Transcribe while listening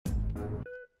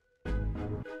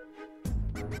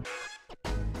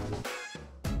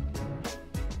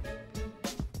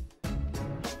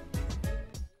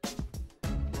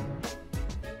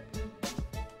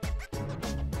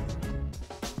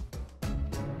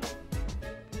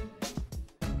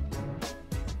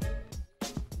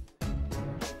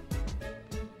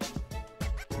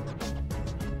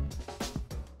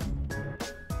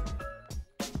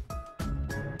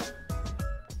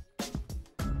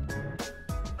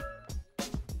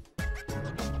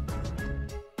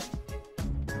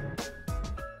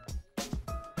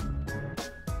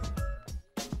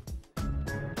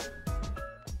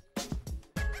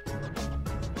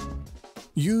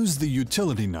Use the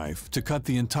utility knife to cut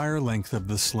the entire length of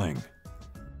the sling.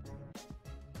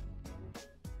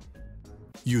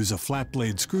 Use a flat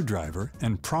blade screwdriver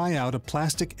and pry out a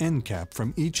plastic end cap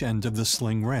from each end of the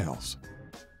sling rails.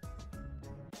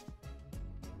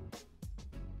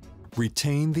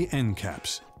 Retain the end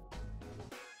caps.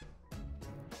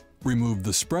 Remove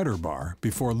the spreader bar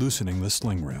before loosening the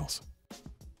sling rails.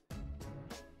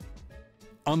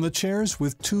 On the chairs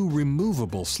with two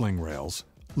removable sling rails,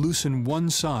 loosen one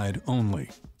side only.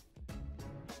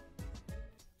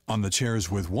 On the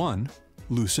chairs with one,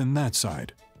 loosen that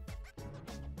side.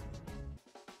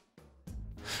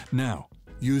 Now,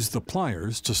 use the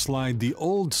pliers to slide the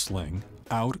old sling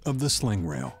out of the sling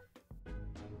rail.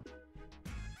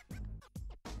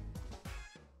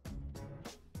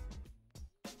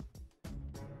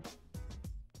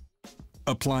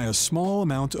 Apply a small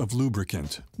amount of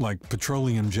lubricant, like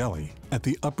petroleum jelly, at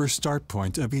the upper start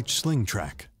point of each sling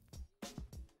track.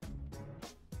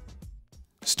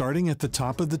 Starting at the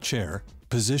top of the chair,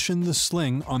 position the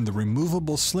sling on the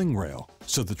removable sling rail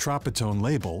so the Tropitone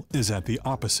label is at the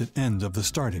opposite end of the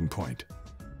starting point.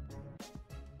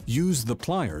 Use the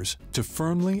pliers to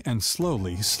firmly and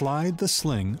slowly slide the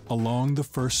sling along the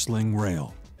first sling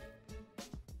rail.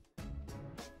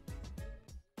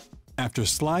 After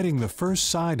sliding the first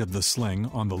side of the sling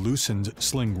on the loosened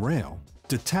sling rail,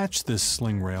 detach this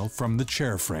sling rail from the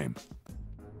chair frame.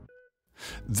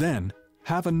 Then,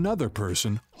 have another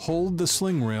person hold the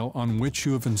sling rail on which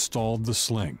you have installed the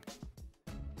sling.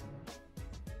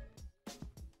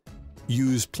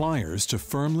 Use pliers to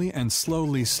firmly and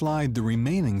slowly slide the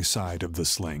remaining side of the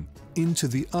sling into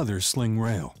the other sling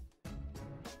rail.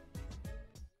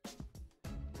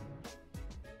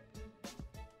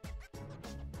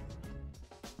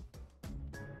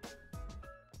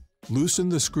 Loosen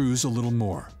the screws a little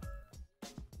more.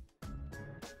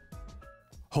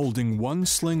 Holding one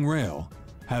sling rail,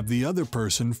 have the other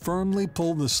person firmly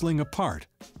pull the sling apart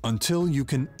until you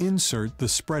can insert the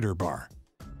spreader bar.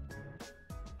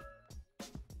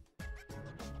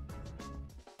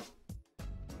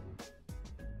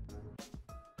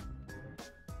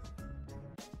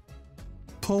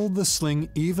 Pull the sling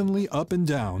evenly up and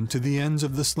down to the ends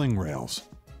of the sling rails.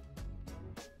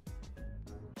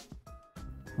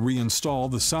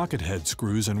 Reinstall the socket head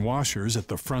screws and washers at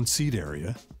the front seat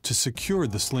area to secure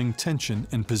the sling tension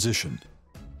and position.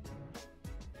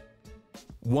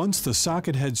 Once the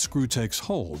socket head screw takes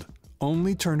hold,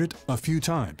 only turn it a few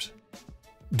times.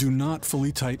 Do not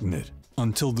fully tighten it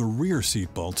until the rear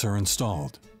seat bolts are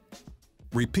installed.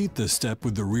 Repeat this step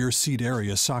with the rear seat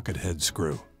area socket head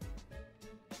screw.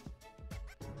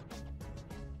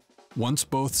 Once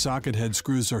both socket head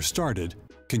screws are started,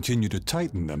 continue to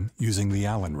tighten them using the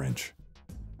Allen wrench.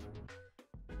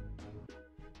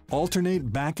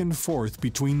 Alternate back and forth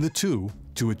between the two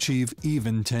to achieve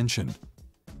even tension.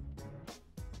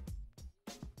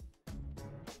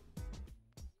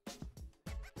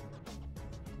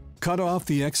 Cut off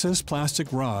the excess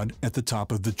plastic rod at the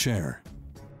top of the chair.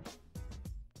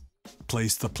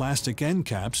 Place the plastic end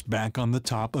caps back on the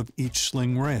top of each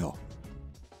sling rail.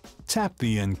 Tap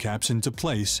the end caps into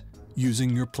place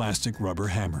using your plastic rubber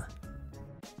hammer.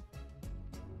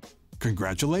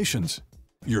 Congratulations!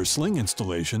 Your sling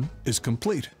installation is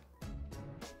complete.